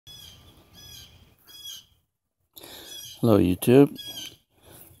Hello YouTube.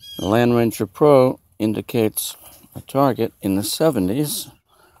 The Land Ranger Pro indicates a target in the 70s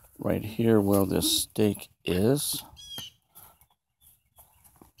right here where this stake is.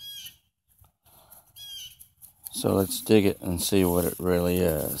 So let's dig it and see what it really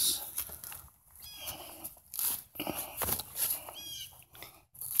is.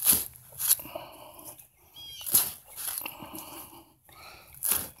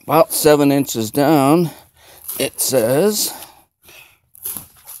 About 7 inches down, it says.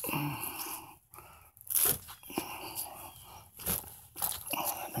 I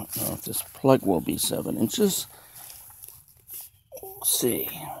don't know if this plug will be 7 inches. We'll see.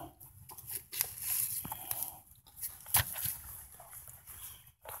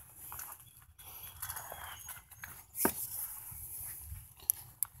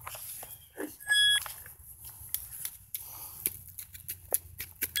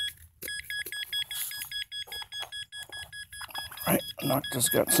 Right, Nocta's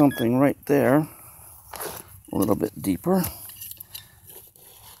got something right there, a little bit deeper.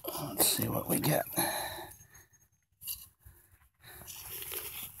 Let's see what we get.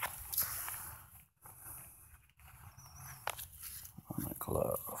 On my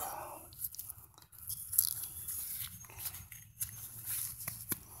glove.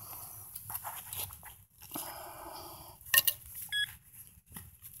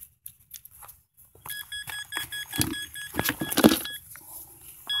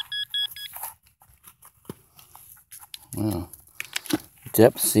 Well,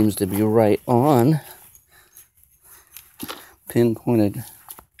 depth seems to be right on. Pinpointed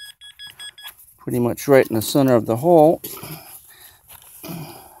pretty much right in the center of the hole.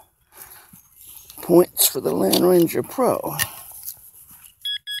 Points for the Land Ranger Pro.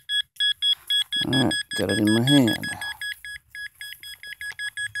 Alright, got it in my hand.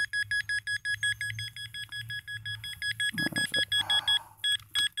 Where is it?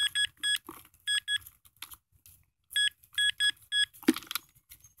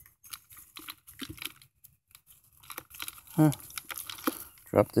 Huh.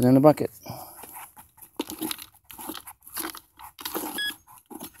 Dropped it in a bucket.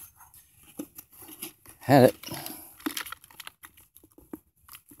 Had it.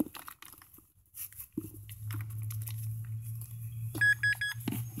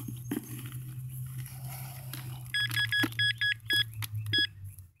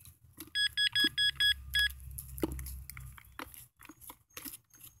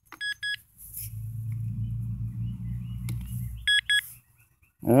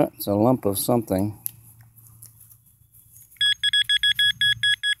 It's a lump of something.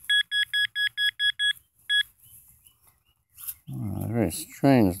 A very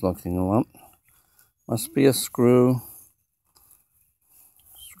strange looking lump. Must be a screw.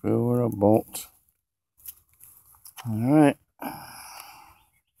 Screw or a bolt. Alright.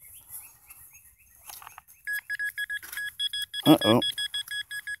 Uh-oh.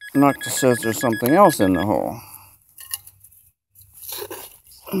 Nocta says there's something else in the hole.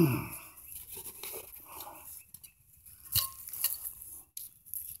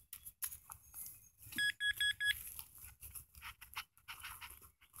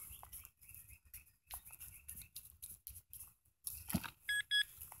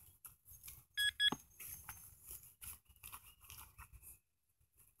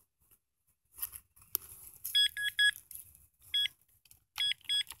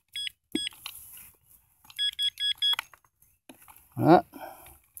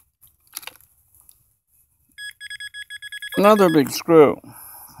 Another big screw.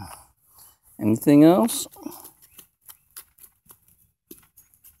 Anything else?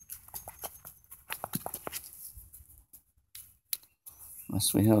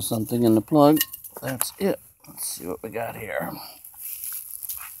 Unless we have something in the plug. That's it. Let's see what we got here.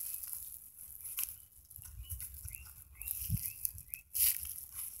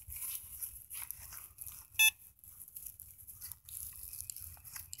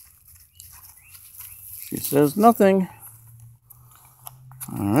 She says nothing.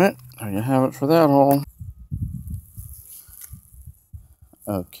 Alright, there you have it for that hole.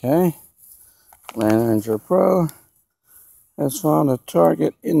 Okay, Land Ranger Pro has found a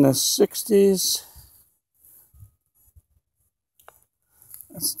target in the 60s.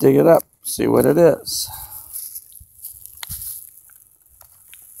 Let's dig it up, see what it is.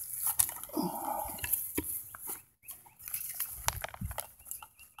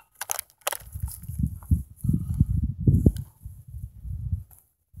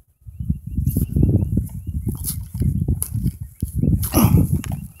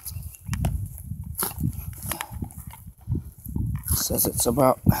 Says it's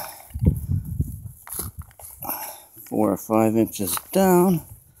about 4 or 5 inches down.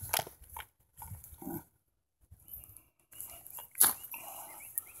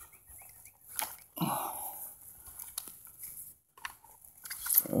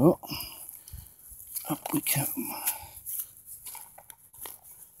 So, up we come.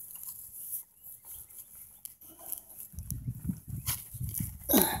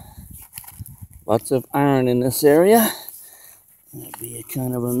 Lots of iron in this area. It'd be a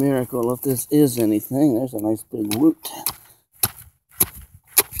kind of a miracle if this is anything. There's a nice big root.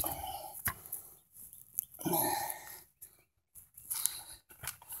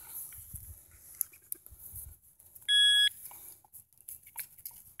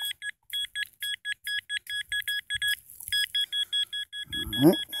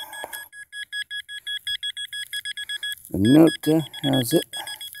 Alright. The nota has it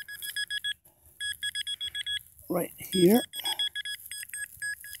right here.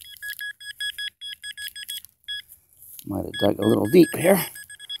 Might have dug a little deep here.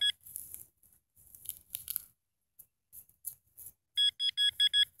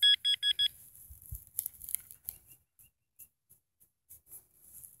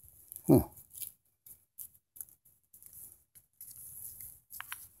 Huh.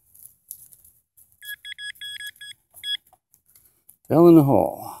 Fell in the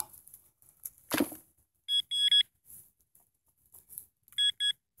hole.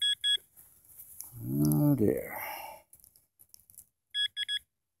 Oh dear.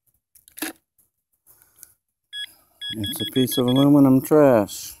 It's a piece of aluminum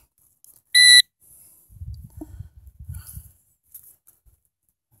trash.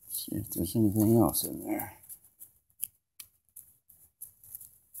 Let's see if there's anything else in there.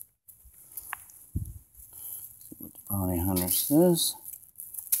 See what the bounty hunter says.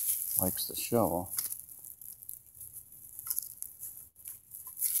 Likes the shovel.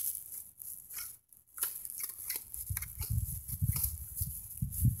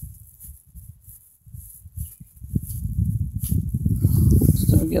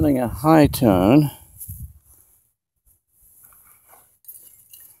 Still getting a high tone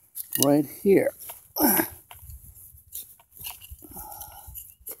right here. Let's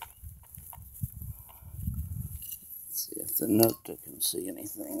see if the nota can see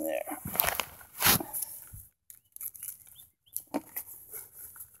anything there.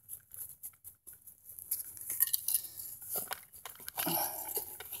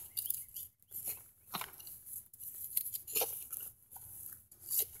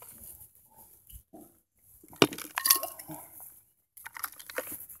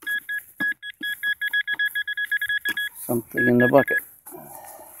 Something in the bucket.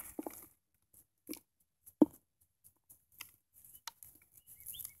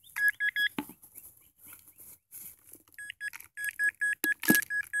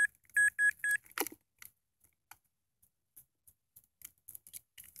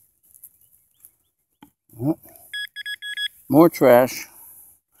 More trash.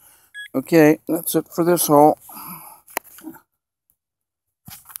 Okay, that's it for this hole.